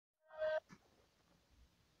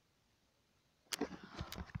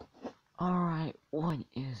Alright, what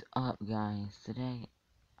is up, guys? Today,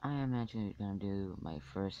 I am actually gonna do my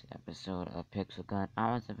first episode of Pixel Gun.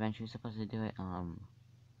 I was eventually supposed to do it,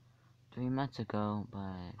 3 months ago,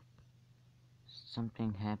 but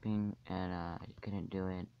something happened and, I couldn't do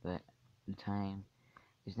it, but the time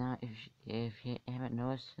is now. If you haven't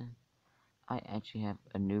noticed, I actually have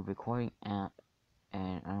a new recording app,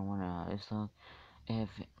 and I wanna,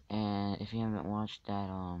 if you haven't watched that,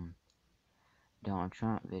 Donald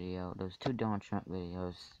Trump video, those two Donald Trump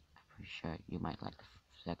videos, I'm pretty sure you might like the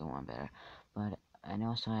second one better. But I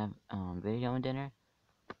also have video and dinner.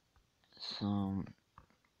 So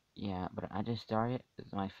yeah, but I just started.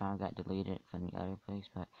 My file got deleted from the other place.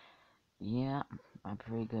 But yeah, I'm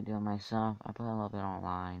pretty good doing myself. I put a little bit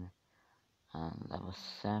online. Level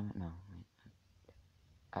 7, no,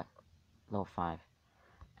 level 5,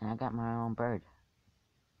 and I got my own bird,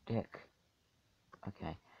 Dick.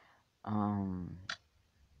 Okay.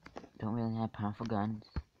 Don't really have powerful guns.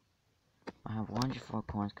 I have 104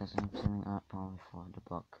 coins because I'm saving up probably for the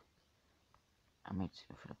book. I might save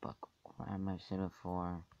it for the book, or I might save it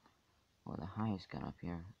for, well, the highest gun up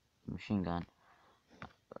here, machine gun.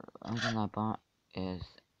 The only thing I bought is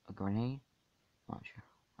a grenade. Not sure.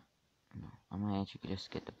 No, I might actually just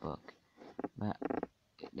get the book. But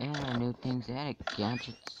they had new things. They had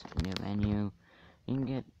gadgets, new menu. You can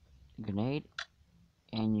get a grenade,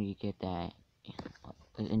 and you get that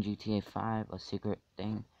in GTA 5, a secret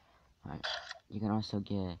thing. Alright, you can also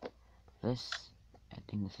get this. I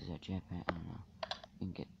think this is a jetpack. I don't know. You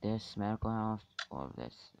can get this medical house or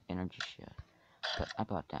this energy shield. But I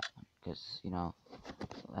bought that one because, you know,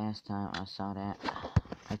 last time I saw that,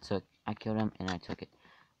 I killed him and I took it.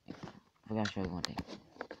 I forgot to show you one thing.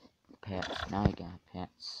 Pets. Now I got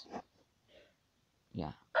pets.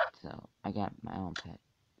 Yeah. So I got my own pet.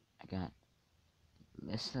 I got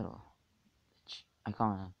this little. I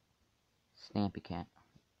call him Snappy Cat.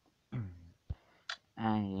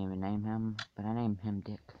 I didn't even name him, but I named him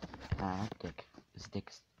Dick. I like Dick. This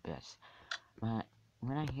Dick's the best. But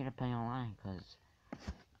we're not here to play online, because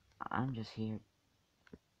I'm just here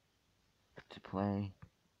to play,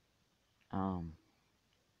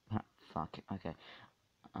 fuck it, okay,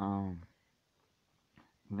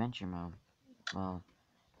 adventure mode, well,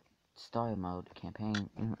 story mode, campaign,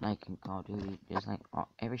 like in Call of Duty, there's like,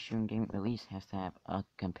 every shooting game release has to have a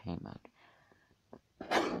campaign mode.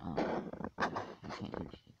 I can't do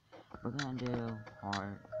shit. We're gonna do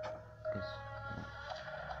hard, because,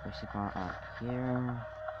 first of all, here,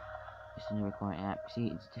 it's a new recording app. See,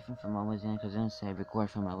 it's different from Mobizen, because it doesn't say record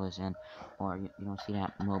from Mobizen, or you don't see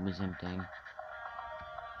that Mobizen thing.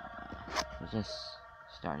 Let's just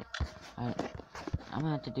start it. I'm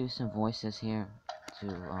gonna have to do some voices here to,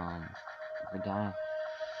 the guy.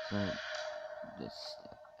 So, this,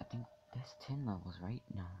 I think that's 10 levels, right?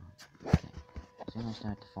 No. Okay. So I'm gonna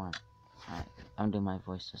start the farm. Alright, I'm doing my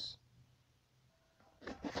voices.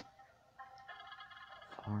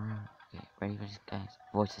 Farm. Okay, ready for this, guys?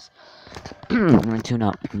 Voices. I'm gonna tune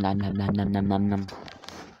up. Nom nom nom nom nom nom nom.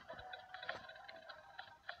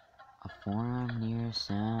 A forum near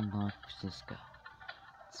San Francisco.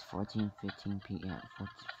 It's 14:15 p.m.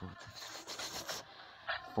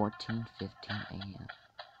 14:15 a.m.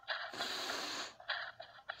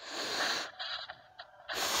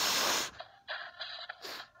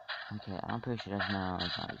 Okay, I'm pretty sure that's not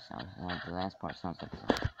how it sounds. The last part sounds like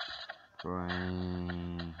this.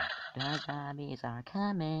 Rain. The zombies are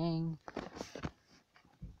coming.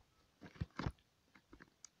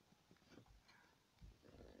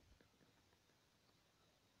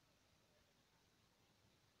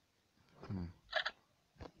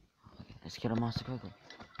 Okay, let's kill the monster quickly.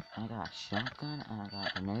 I got a shotgun, and I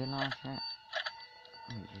got a grenade launcher.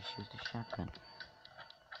 Let me just use the shotgun.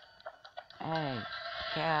 Hey,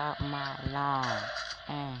 get out my lawn.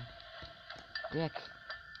 Hey, Dick.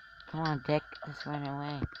 Come on, Dick. Let's run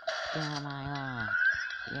away. Get out my lawn.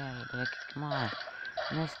 Yeah, Dick. Come on.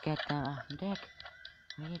 Let's get them. Dick.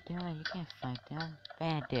 What are you doing? You can't fight them.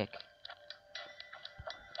 Bad Dick.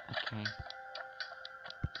 Okay.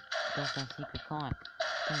 There's that secret coin.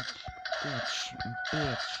 Bitch. Bitch.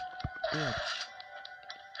 Bitch. Bitch.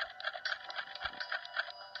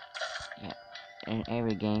 Yeah. In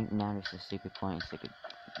every game, now there's a secret coin, secret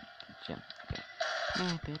gem. Okay.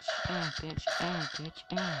 Bitch. Bitch. Bitch.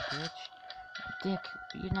 Bitch. Dick,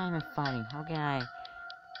 you're not even fighting. How can I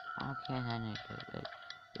not do it?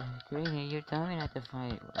 Greeny, you're telling me not to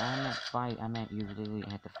fight. I meant fight. I meant you literally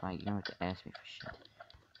had to fight. You don't have to ask me for shit.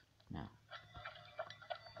 No.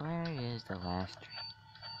 Where is the last tree?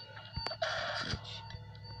 Bitch.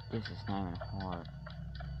 This is not even hard.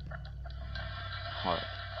 Hard.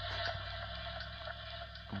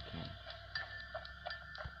 Okay.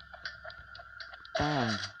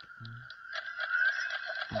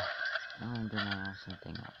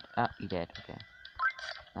 something. Oh, you dead. Okay.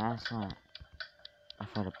 Last one.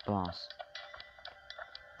 For the boss.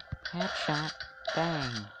 Headshot.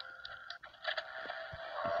 Bang.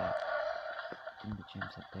 Okay. I think the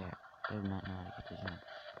gem's up there. I do not know how to get the gem.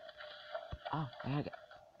 Oh, I gotta get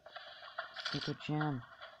secret gem.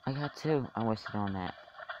 I got 2. I wasted on that.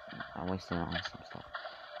 I wasted on some stuff.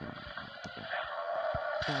 Okay.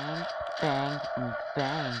 Bang, bang,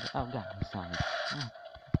 bang. Oh god, he saw me.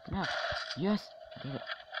 No, no. Yes, I did it.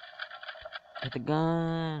 Get the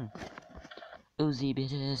gun. Uzi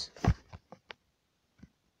bitches.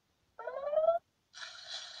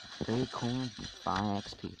 3 coins and 5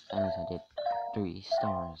 XP. That means I did 3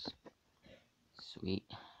 stars. Sweet.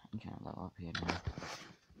 I'm trying to level up here now.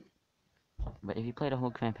 But if you play the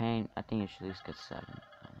whole campaign, I think you should at least get 7.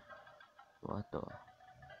 What the?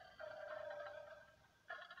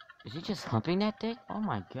 Is he just humping that dick? Oh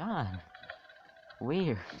my god.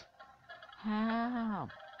 Weird. How?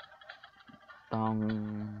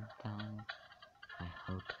 Dong, dong. I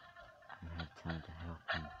hope I have time to help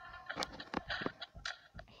him.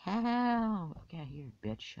 How? Okay, here,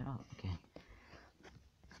 bitch, shut up. Okay.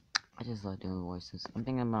 I just love doing voices. I'm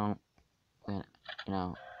thinking about when, you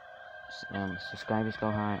know, subscribers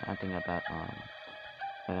go high. I'm thinking about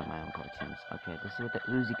I got my own cartoons. Okay, let's see what the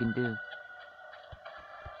Uzi can do.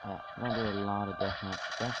 I'm gonna do a lot of deathmatch.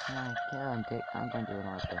 That's my kill, dick. I'm gonna do a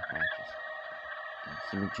lot of deathmatches.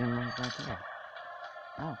 See my gym right back here.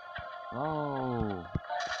 Oh. Oh.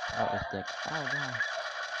 That was Dick. Oh god.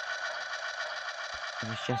 It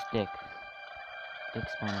was just Dick. Dick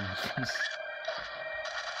spawned on my face.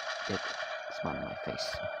 Dick spawned on my face.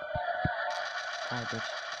 Hi, bitch.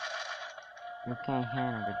 You can't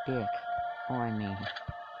handle the dick on me.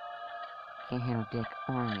 Can't handle dick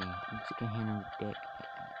on me. You just can't handle the dick.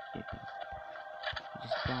 You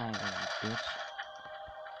just die, bitch.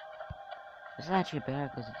 It's actually better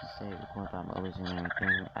because it just say record by movies and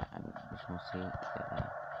everything. I just want to see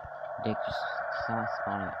that Dick just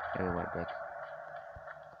spawning everywhere, Dick.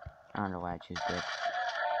 I don't know why I choose Dick.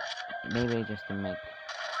 Maybe just to make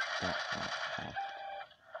that fast.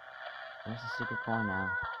 Where's the secret coin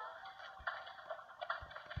now?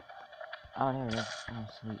 Oh, there it is. Oh,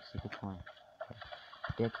 sweet, secret coin. Okay.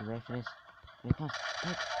 Dick, you ready for this? Here it comes.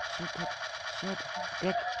 Dick, shoot, Dick, shoot,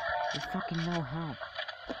 Dick. You fucking know how.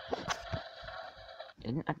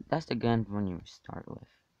 That's the gun when you start with.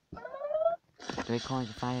 3 coins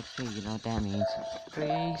and 5 XP, you know what that means.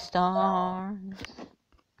 3 stars.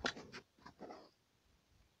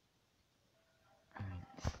 I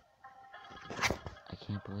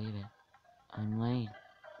can't believe it. I'm late.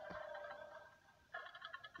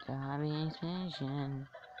 Zombie expansion.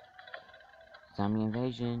 Zombie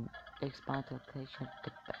invasion. Big spot location.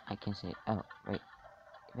 I can't say it. Oh, right.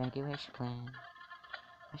 Evacuation plan.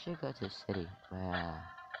 I should go to the city. Well,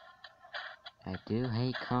 I do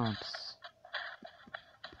hate comps.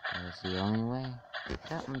 That's the only way.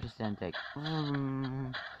 Oh, I'm just gonna take.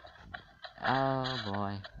 Oh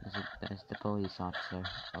boy. There's the police officer.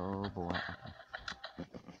 Oh boy. Okay.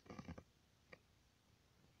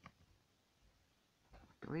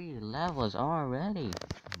 3 levels already.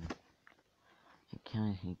 I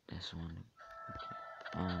kinda hate this one.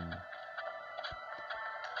 Okay.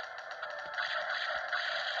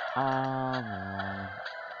 Oh boy.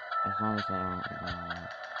 As long as I don't,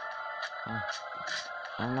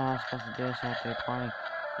 I'm not supposed to do this after the party.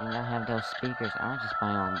 And I have those speakers. I'll just buy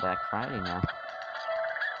on Black Friday now.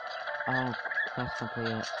 Oh, quest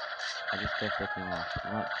completed. I just got 15 more.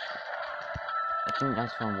 What? I think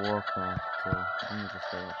that's from Warcraft too. Let me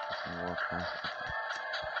just say that shit from Warcraft.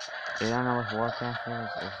 If you don't know what Warcraft is,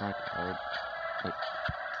 it's like a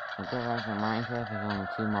good version of Minecraft with only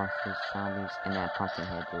 2 monsters, zombies, and that pumpkin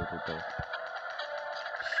head dude who does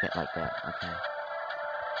shit like that. Okay.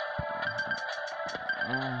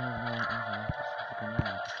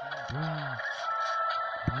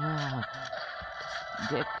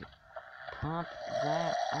 Dick, pump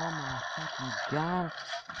that. Oh my fucking god.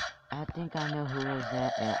 I think I know who is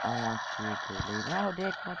that, and I want you to leave. Oh,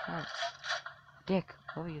 Dick, what's up? Dick,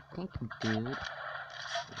 what were you thinking, dude? Dick,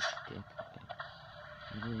 okay.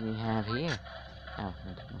 What do we have here? Oh,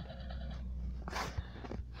 okay.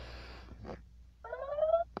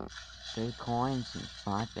 3 coins and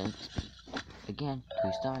 5 XP. Again,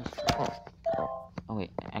 3 stars. Oh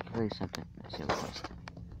wait, I can read something. Let's see what it was.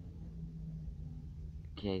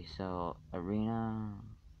 Okay, so arena,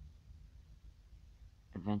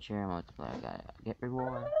 adventure, multiplayer. Got it. Get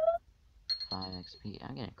reward, 5 XP.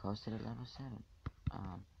 I'm getting close to the level 7.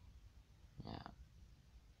 Yeah.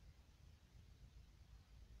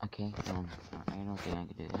 Okay. I don't think I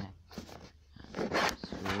can do that.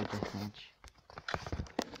 Sweet deathmatch.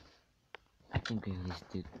 I think we at least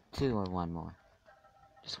do 2 or 1 more.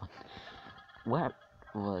 Just 1. What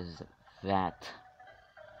was that?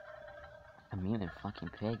 A mutant fucking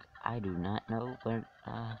pig? I do not know, but,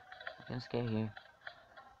 I'm gonna scare here.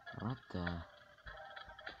 What the?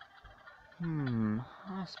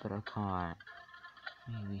 Hospital card.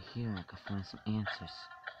 Maybe here I could find some answers.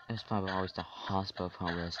 There's probably always the hospital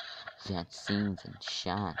card with vaccines and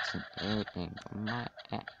shots and everything.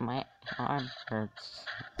 My arm hurts.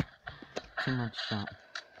 Too much shot.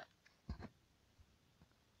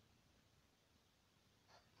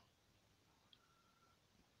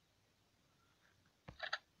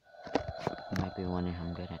 You might be wondering how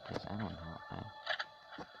I'm good at this. I don't know.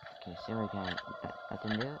 Okay, so we got it.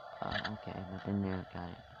 Nothing new? Okay, nothing new. Got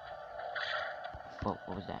it. Whoa,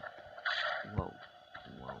 what was that? Whoa.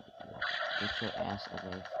 Get your ass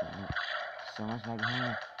away from me. Someone's right behind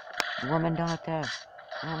me. Woman doctor!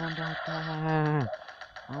 Woman doctor!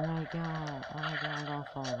 Oh my god, I'm gonna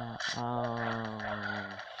fall down. Oh,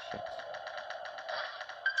 shit.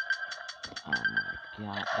 Oh my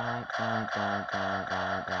god,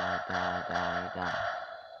 die.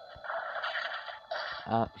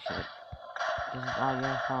 Oh, shit. This is all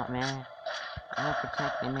your fault, man. You're not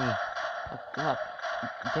protecting me. Look,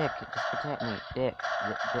 Dick, just protect me. Dick,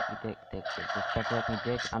 just protect me,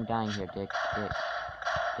 Dick. I'm dying here, Dick,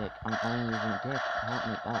 I'm only using Dick. Help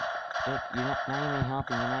me up. Dick, you're not even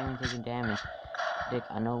helping. You're not even taking damage. Dick,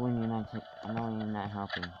 I know when you're not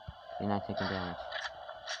helping. You're not taking damage.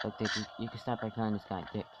 Look, Dick, you can stop by killing this guy.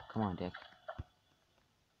 Dick, come on, Dick.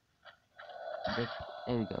 Dick,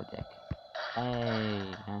 there we go, Dick.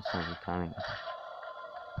 Hey, that's something coming.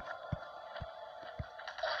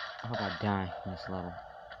 I hope I die in this level.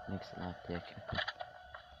 Makes it like Dick.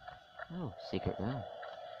 Oh, secret room.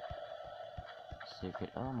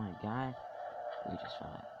 Oh my god. We just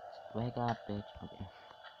fell out. Wake up, bitch. Okay.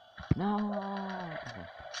 No! Okay.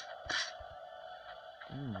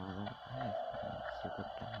 I have secret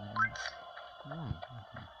diamond. Come on.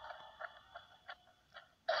 Okay.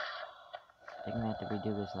 They're gonna have to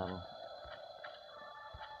redo this level.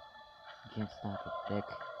 You can't stop it, Dick.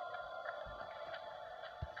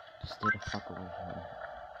 Just stay the fuck away from me.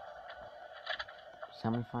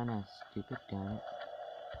 Somebody find that stupid donut.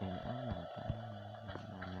 And oh my god.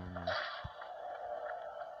 No.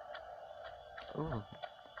 Ooh.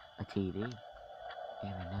 A TV.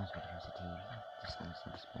 Everyone knows what there's a TV. This one's so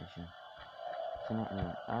special. It's in that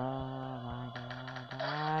room. Oh my god.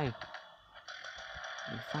 Die!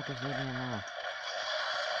 You fuckers leave me alone.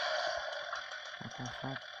 What the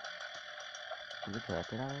fuck? Did we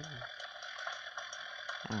collect it already?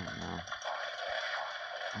 I don't know.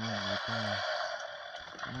 Oh my god.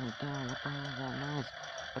 Oh my god, what the hell is that noise?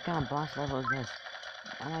 What kind of boss level is this?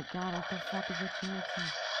 Oh my god, what the fuck is it changing?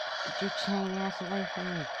 Get your chain ass away from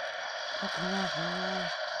me! Fucking ass, man!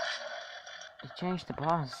 They changed the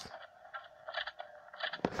boss.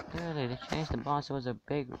 Clearly, they changed the boss. It was a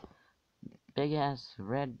big ass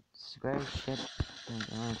red square shit.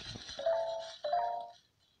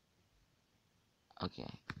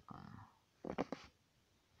 Okay.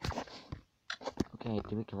 Okay,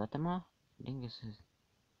 did we collect them all? I think this is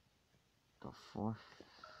the 4th.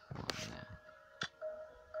 Yeah.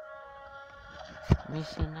 Let me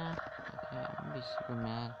see now. Okay, I'm gonna be super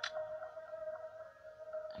mad.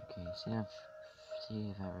 Okay, see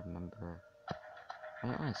if I remember.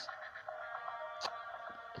 Where it was.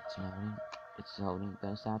 It's loading.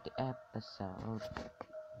 Gonna start the episode.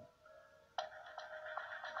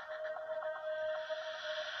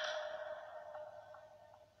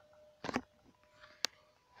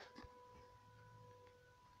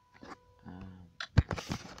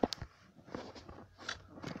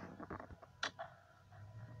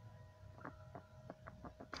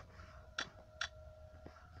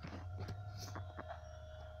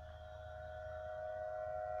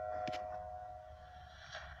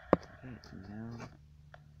 No.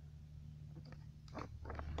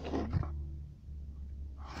 Okay.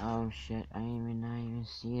 Oh shit, I didn't even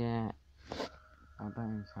see that. My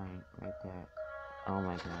button's right there. Oh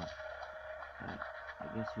my god. I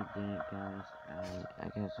guess we did it, guys. I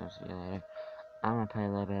guess I'll see you later. I'm gonna play a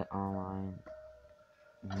little bit online.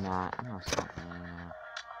 Nah, I'm gonna stop playing now.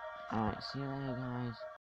 Alright, see you later, guys.